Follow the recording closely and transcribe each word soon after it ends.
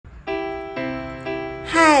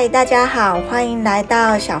嗨，大家好，欢迎来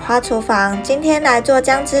到小花厨房。今天来做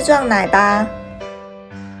姜汁撞奶吧。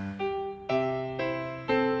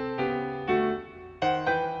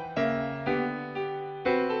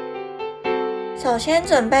首先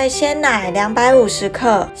准备鲜奶250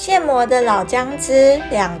克，现磨的老姜汁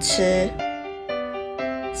2匙，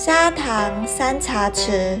砂糖3茶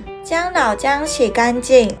匙。将老姜洗干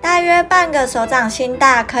净，大约半个手掌心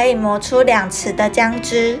大，可以磨出2匙的姜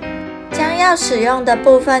汁。姜要使用的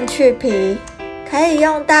部分去皮，可以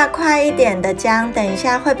用大块一点的姜，等一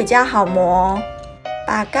下会比较好磨。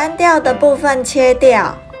把干掉的部分切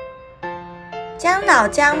掉。将老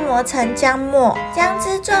姜磨成姜末，姜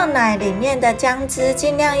汁撞奶里面的姜汁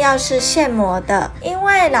尽量要是现磨的，因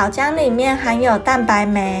为老姜里面含有蛋白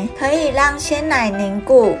酶，可以让鲜奶凝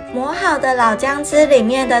固。磨好的老姜汁里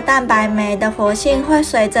面的蛋白酶的活性会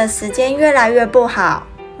随着时间越来越不好。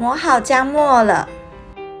磨好姜末了，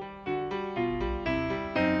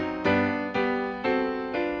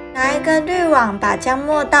拿一个滤网把姜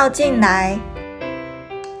末倒进来。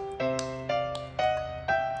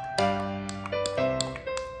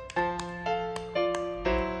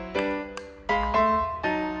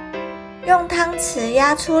用汤匙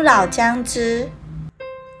压出老姜汁，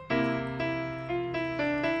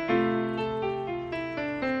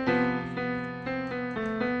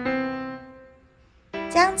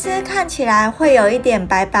姜汁看起来会有一点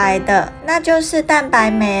白白的，那就是蛋白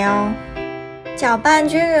酶哦。搅拌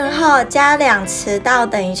均匀后，加2匙到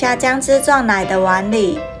等一下姜汁撞奶的碗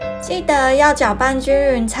里，记得要搅拌均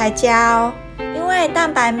匀才加哦，因为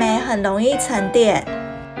蛋白酶很容易沉淀。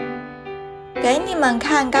给你们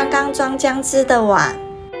看刚刚装姜汁的碗，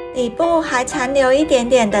底部还残留一点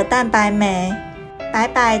点的蛋白酶，白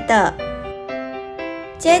白的。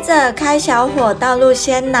接着开小火倒入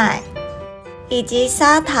鲜奶以及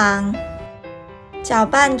砂糖，搅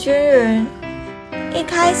拌均匀。一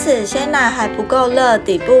开始鲜奶还不够热，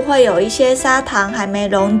底部会有一些砂糖还没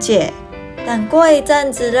溶解，等过一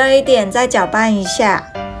阵子热一点再搅拌一下。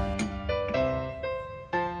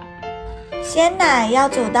鲜奶要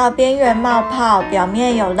煮到边缘冒泡，表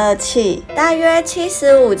面有热气，大约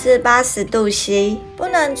75至80度 C， 不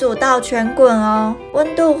能煮到全滚哦，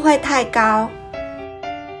温度会太高。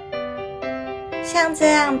像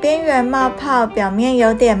这样边缘冒泡，表面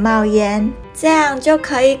有点冒烟，这样就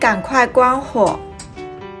可以赶快关火。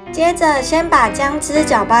接着先把姜汁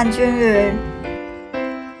搅拌均匀。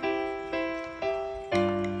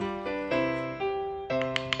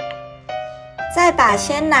再把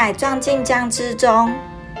鲜奶撞进姜汁中，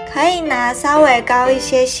可以拿稍微高一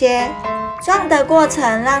些。撞的过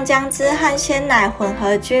程让姜汁和鲜奶混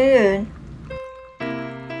合均匀。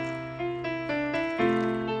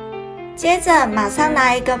接着马上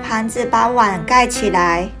拿一个盘子把碗盖起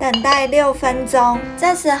来，等待6分钟。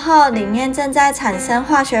这时候里面正在产生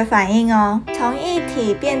化学反应哦，从液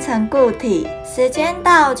体变成固体。时间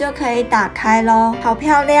到就可以打开咯，好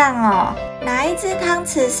漂亮哦！拿一只汤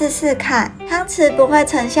匙试试看，汤匙不会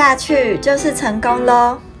沉下去就是成功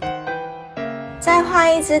咯。再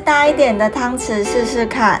换一只大一点的汤匙试试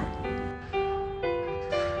看，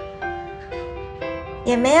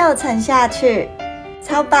也没有沉下去，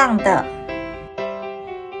超棒的！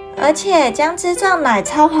而且姜汁撞奶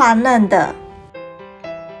超滑嫩的，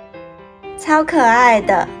超可爱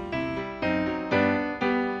的。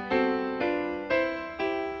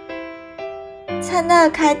趁热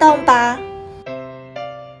开动吧！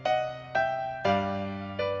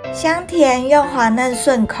香甜又滑嫩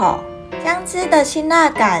顺口，姜汁的辛辣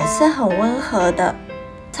感是很温和的，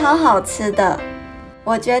超好吃的。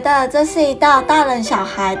我觉得这是一道大人小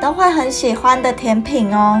孩都会很喜欢的甜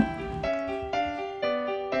品哦。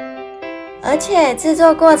而且制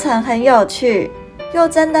作过程很有趣，又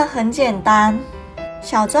真的很简单。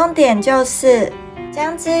小重点就是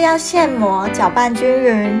姜汁要现磨，搅拌均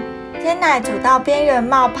匀。鲜奶煮到边缘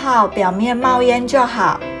冒泡，表面冒烟就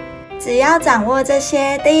好。只要掌握这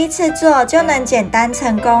些，第一次做就能简单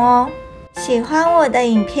成功哦。喜欢我的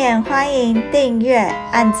影片，欢迎订阅、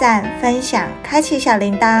按赞、分享、开启小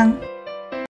铃铛。